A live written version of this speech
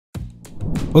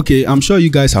Okay, I'm sure you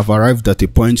guys have arrived at a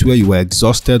point where you were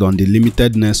exhausted on the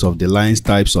limitedness of the lines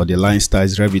types or the line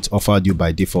styles Revit offered you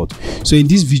by default. So in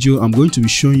this video, I'm going to be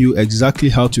showing you exactly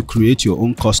how to create your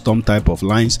own custom type of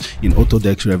lines in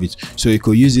Autodesk Revit, so you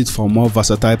could use it for more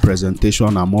versatile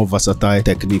presentation and more versatile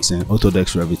techniques in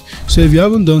Autodesk Revit. So if you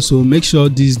haven't done so, make sure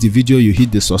this is the video, you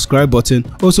hit the subscribe button,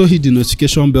 also hit the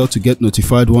notification bell to get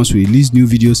notified once we release new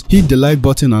videos, hit the like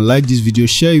button and like this video,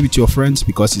 share it with your friends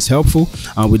because it's helpful.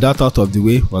 And with that out of the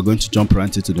way, we're going to jump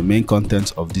right into the main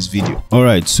content of this video.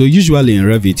 Alright, so usually in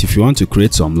Revit, if you want to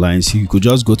create some lines, you could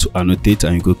just go to annotate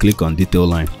and you could click on detail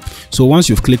line. So once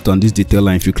you've clicked on this detail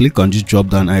line, if you click on this drop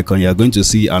down icon, you're going to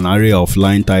see an array of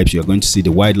line types. You're going to see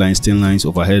the wide lines, thin lines,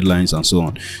 overhead lines, and so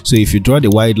on. So if you draw the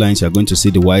wide lines, you're going to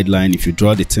see the wide line. If you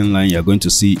draw the thin line, you're going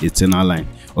to see a thinner line.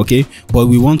 Okay, but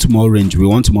we want more range, we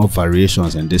want more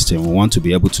variations in this thing. We want to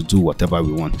be able to do whatever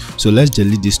we want. So let's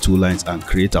delete these two lines and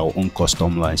create our own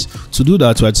custom lines. To do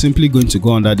that, we're simply going to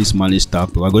go under this manage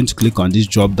tab. We're going to click on this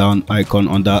drop down icon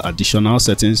under additional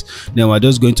settings. Then we're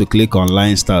just going to click on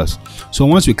line styles. So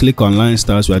once we click on line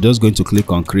styles, we're just going to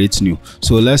click on create new.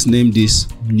 So let's name this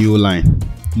new line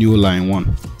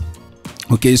 1.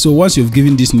 Okay, so once you've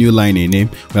given this new line a name,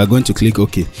 we are going to click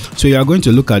OK. So you are going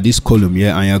to look at this column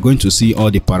here and you are going to see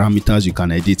all the parameters you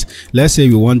can edit. Let's say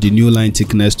we want the new line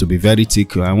thickness to be very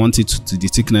thick. I want the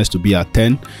thickness to be at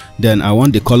 10. Then I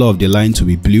want the color of the line to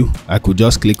be blue. I could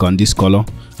just click on this color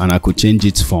and I could change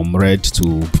it from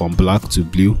black to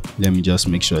blue. Let me just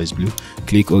make sure it's blue.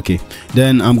 Click OK.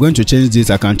 Then I'm going to change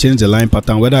this. I can change the line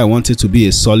pattern, whether I want it to be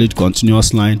a solid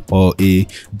continuous line or a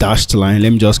dashed line. Let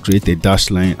me just create a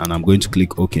dashed line and I'm going to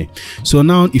click OK. So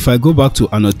now if I go back to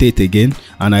annotate again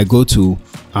and I go to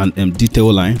an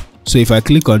detail line, so if I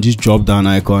click on this drop down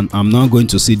icon, I'm now going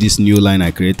to see this new line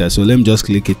I created. So let me just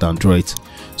click it and draw it.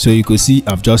 So you can see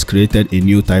I've just created a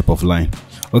new type of line.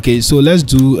 Okay, so let's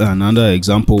do another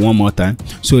example one more time.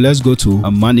 So let's go to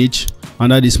manage.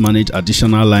 Under this manage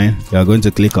additional line, we are going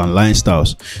to click on line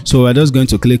styles. So we're just going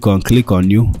to click on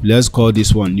new. Let's call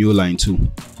this one new line 2.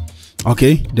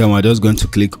 Okay, then we're just going to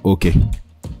click OK.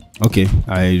 Okay,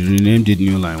 I renamed it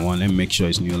new line 1. Let me make sure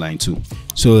it's new line 2.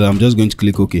 So I'm just going to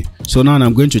click OK. So now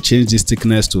I'm going to change this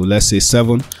thickness to, let's say,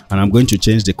 7, and I'm going to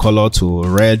change the color to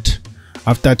red.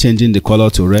 After changing the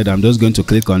color to red, I'm just going to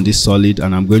click on this solid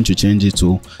and I'm going to change it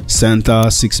to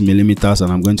center 6 millimeters,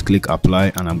 and I'm going to click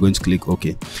apply and I'm going to click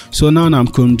OK. So now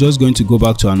I'm just going to go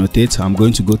back to annotate. I'm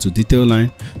going to go to detail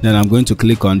line, then I'm going to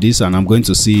click on this and I'm going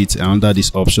to see it under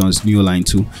this options new line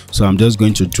 2. So I'm just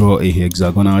going to draw a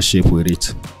hexagonal shape with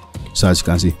it. So as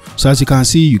you can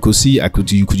see, you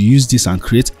could use this and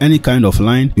create any kind of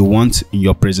line you want in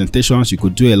your presentations. You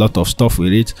could do a lot of stuff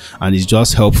with it, and it's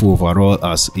just helpful overall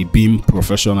as a BIM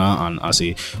professional and as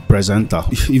a presenter.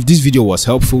 If this video was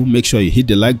helpful, make sure you hit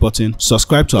the like button,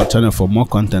 subscribe to our channel for more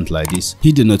content like this,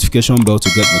 hit the notification bell to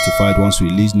get notified once we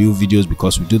release new videos,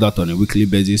 because we do that on a weekly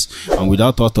basis. And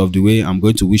without out of the way, I'm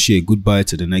going to wish you a goodbye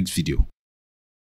to the next video.